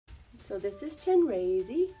So this is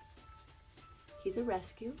Chenrezig. He's a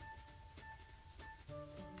rescue.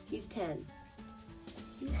 He's 10.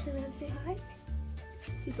 You turn around and say hi.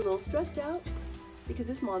 He's a little stressed out because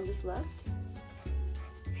his mom just left.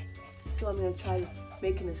 So I'm going to try to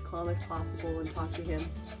make him as calm as possible and talk to him.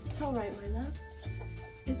 It's all right, my love.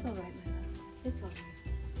 It's all right, my love. It's all right.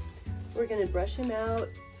 We're going to brush him out,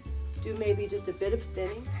 do maybe just a bit of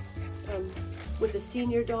thinning. With a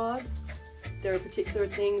senior dog, there are particular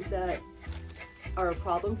things that are a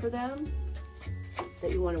problem for them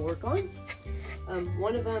that you want to work on.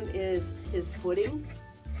 One of them is his footing.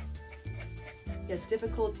 He has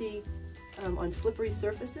difficulty on slippery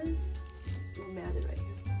surfaces. It's a little matted right here.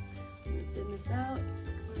 I'm going to thin this out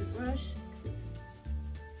with a brush because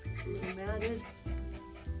it's a little matted.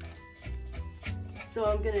 So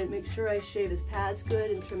I'm going to make sure I shave his pads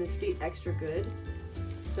good and trim his feet extra good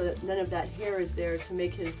so that none of that hair is there to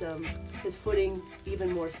make his footing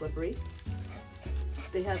even more slippery.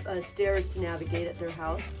 They have stairs to navigate at their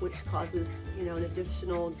house, which causes, you know, an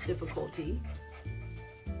additional difficulty.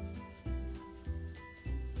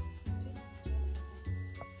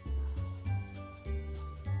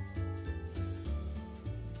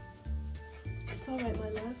 It's all right, my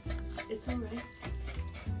love. It's all right.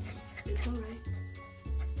 It's all right.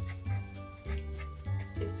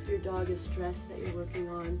 If your dog is stressed that you're working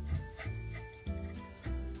on,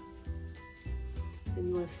 then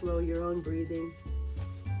you want to slow your own breathing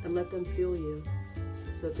and let them feel you,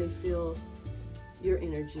 so that they feel your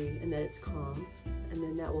energy and that it's calm, and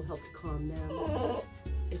then that will help to calm them.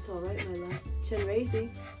 It's all right, my love. Chenrezig,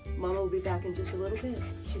 Mama will be back in just a little bit.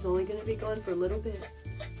 She's only going to be gone for a little bit.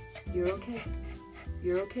 You're okay.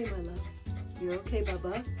 You're okay, my love. You're okay,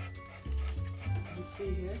 Baba. Let's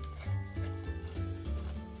see here.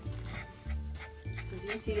 So as you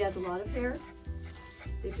can see, he has a lot of hair.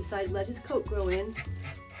 They've decided to let his coat grow in.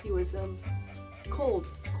 He was cold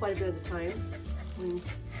quite a bit of the time when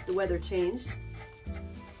the weather changed.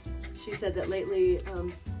 She said that lately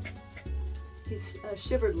he's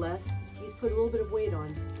shivered less. He's put a little bit of weight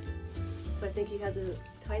on. So I think he has a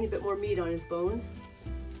tiny bit more meat on his bones,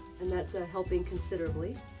 and that's helping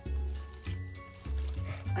considerably.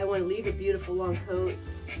 I want to leave a beautiful long coat,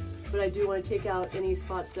 but I do want to take out any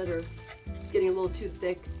spots that are getting a little too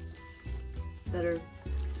thick, that are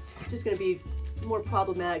just going to be more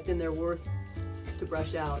problematic than they're worth to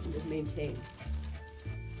brush out and to maintain.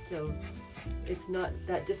 So it's not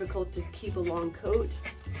that difficult to keep a long coat.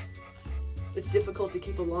 It's difficult to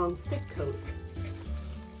keep a long, thick coat,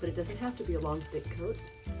 but it doesn't have to be a long, thick coat.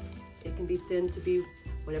 It can be thin to be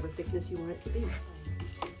whatever thickness you want it to be.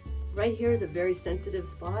 Right here is a very sensitive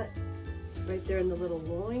spot, right there in the little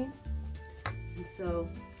loin. And so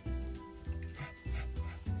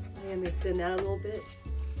I am going to thin that a little bit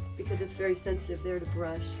because it's very sensitive there to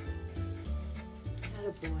brush.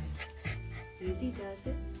 Attaboy. Easy does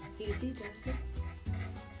it. Easy does it.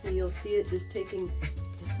 And you'll see it just taking,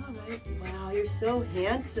 it's all right. Wow, you're so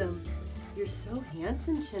handsome. You're so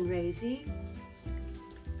handsome, Chenrezig.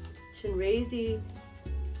 Chenrezig,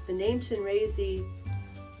 the name Chenrezig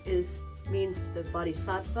means the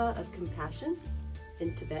bodhisattva of compassion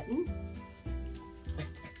in Tibetan.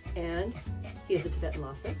 And he is a Tibetan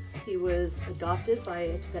Lhasa. He was adopted by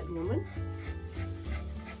a Tibetan woman,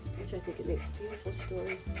 which I think it makes a beautiful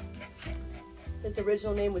story. His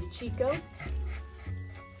original name was Chico,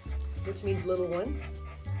 which means little one.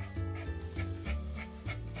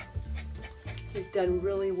 He's done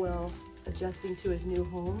really well adjusting to his new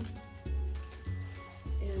home,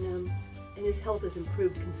 and his health has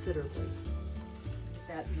improved considerably.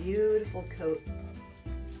 That beautiful coat.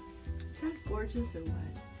 Is that gorgeous or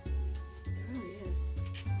what? It really is.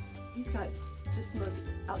 He's got just the most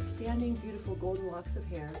outstanding, beautiful golden locks of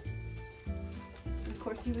hair. And of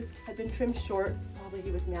course, he had been trimmed short. Probably he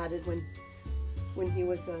was matted when he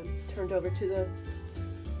was turned over to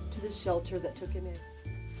the shelter that took him in,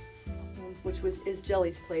 which is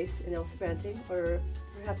Jelly's place in El Sprante, or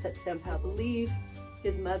perhaps at Sempa. I believe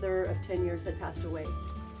his mother of 10 years had passed away,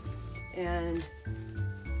 and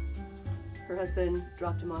her husband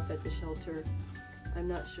dropped him off at the shelter. I'm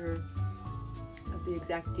not sure of the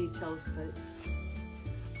exact details, but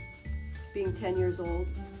being 10 years old,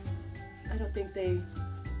 I don't think they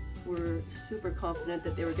were super confident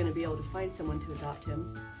that they were going to be able to find someone to adopt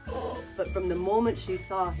him. But from the moment she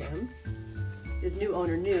saw him, his new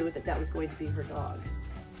owner knew that that was going to be her dog,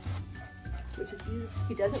 which is beautiful.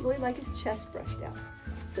 He doesn't really like his chest brushed out,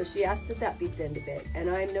 so she asked that that be thinned a bit. And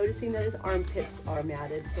I'm noticing that his armpits are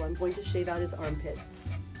matted, so I'm going to shave out his armpits.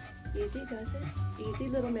 Easy does it. Easy,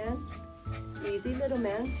 little man. Easy, little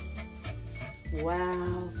man.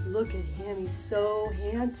 Wow, look at him. He's so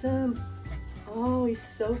handsome. Oh, he's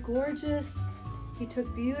so gorgeous. He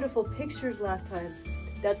took beautiful pictures last time.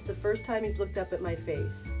 That's the first time he's looked up at my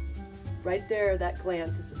face. Right there, that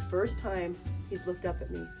glance is the first time he's looked up at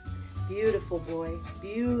me. Beautiful boy,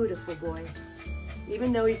 beautiful boy.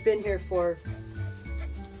 Even though he's been here for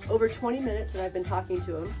over 20 minutes and I've been talking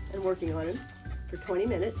to him and working on him for 20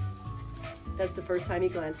 minutes, that's the first time he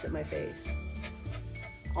glanced at my face.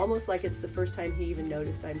 Almost like it's the first time he even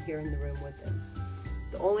noticed I'm here in the room with him.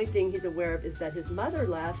 The only thing he's aware of is that his mother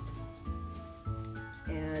left,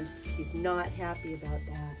 and he's not happy about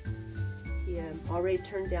that. He already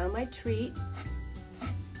turned down my treat.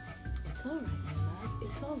 It's all right, my love.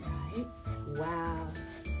 It's all right. Wow.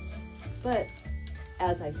 But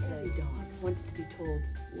as I said, every dog wants to be told,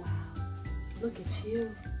 wow, look at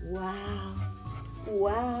you. Wow.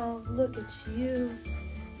 Wow, look at you.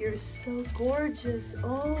 You're so gorgeous.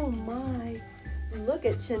 Oh my. Look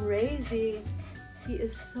at Chenrezig. He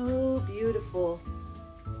is so beautiful.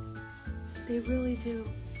 They really do.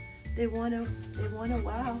 They wanna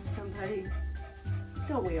wow somebody.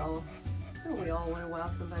 Don't we all? Don't we all want to wow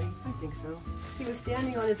somebody? I think so. He was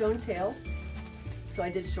standing on his own tail, so I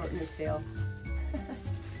did shorten his tail.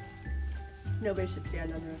 Nobody should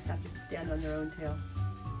have to stand on their own tail.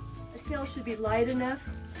 A tail should be light enough.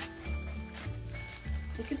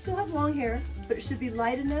 It can still have long hair, but it should be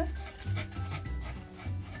light enough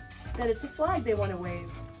that it's a flag they want to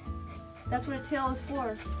wave. That's what a tail is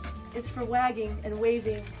for. It's for wagging and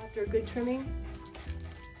waving after a good trimming.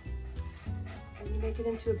 And you make it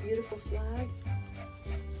into a beautiful flag.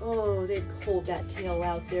 Oh, they hold that tail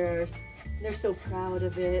out there. They're so proud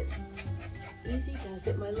of it. Easy does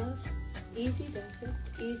it, my love. Easy does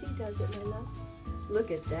it. Easy does it, my love.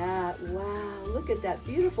 Look at that. Wow, look at that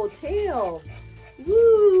beautiful tail.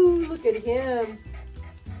 Woo, look at him.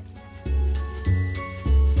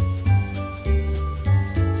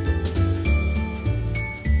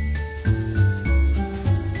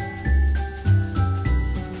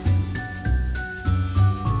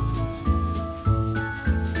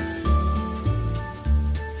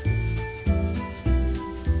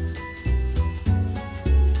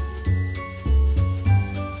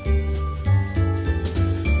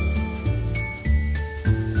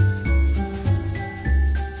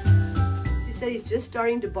 He's just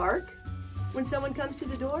starting to bark when someone comes to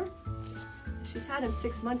the door. She's had him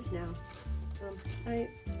 6 months now.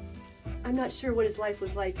 I'm not sure what his life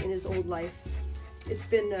was like in his old life. It's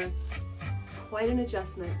been quite an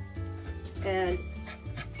adjustment, and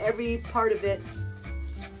every part of it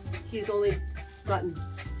he's only gotten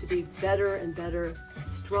to be better and better,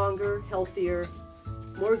 stronger, healthier,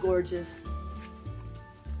 more gorgeous.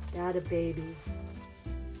 That a baby.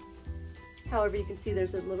 However, you can see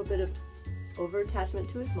there's a little bit of over-attachment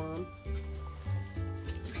to his mom.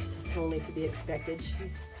 It's only to be expected.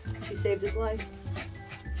 She saved his life.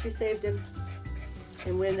 She saved him.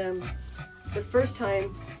 And when the first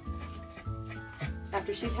time,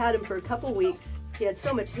 after she'd had him for a couple weeks, he had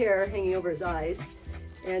so much hair hanging over his eyes,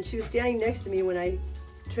 and she was standing next to me when I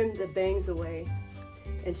trimmed the bangs away,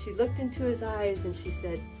 and she looked into his eyes and she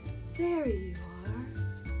said, "There you are."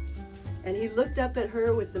 And he looked up at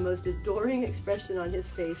her with the most adoring expression on his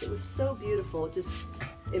face. It was so beautiful.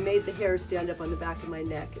 It made the hair stand up on the back of my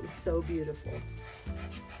neck. It was so beautiful.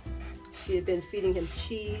 She had been feeding him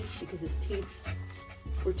cheese because his teeth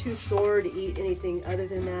were too sore to eat anything other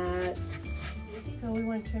than that. So we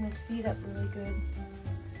want to trim his feet up really good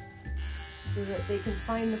so that they can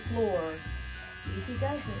find the floor. Easy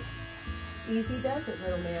does it. Easy does it,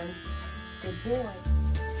 little man. Good boy.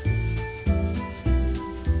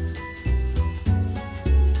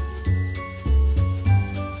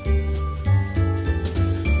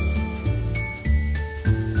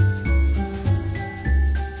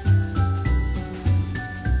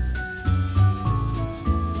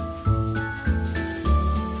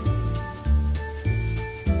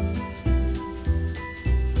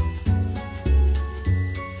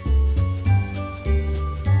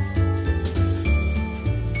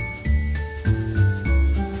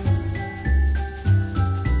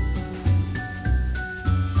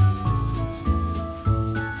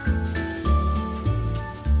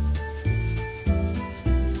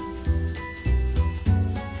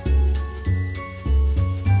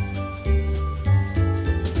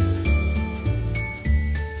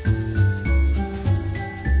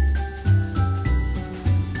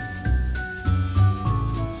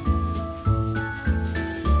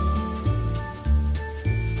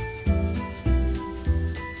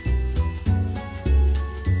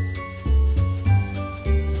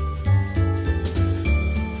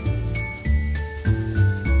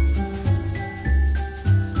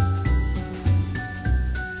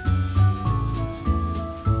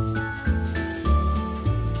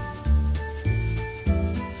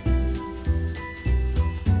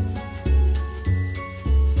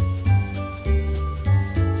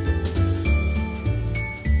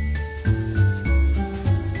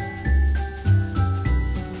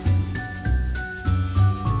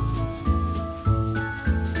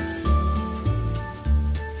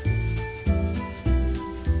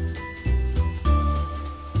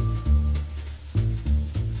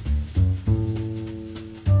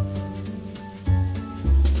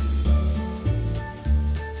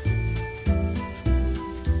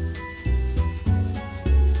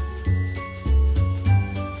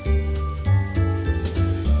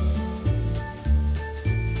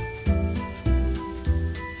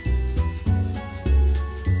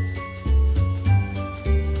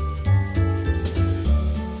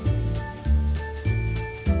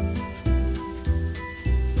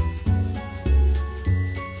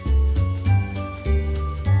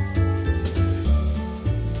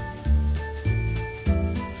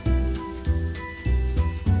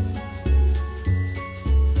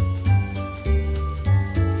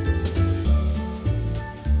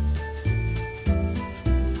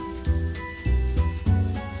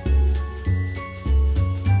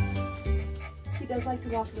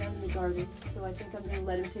 walk around in the garden, so I think I'm going to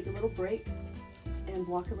let him take a little break and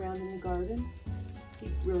walk around in the garden.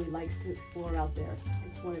 He really likes to explore out there.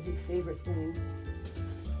 It's one of his favorite things.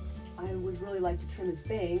 I would really like to trim his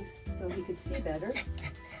bangs so he could see better.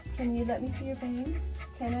 Can you let me see your bangs?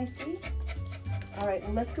 Can I see? All right,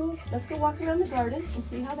 well, let's go walk around the garden and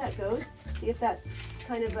see how that goes. See if that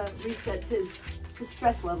kind of resets his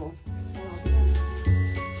stress level.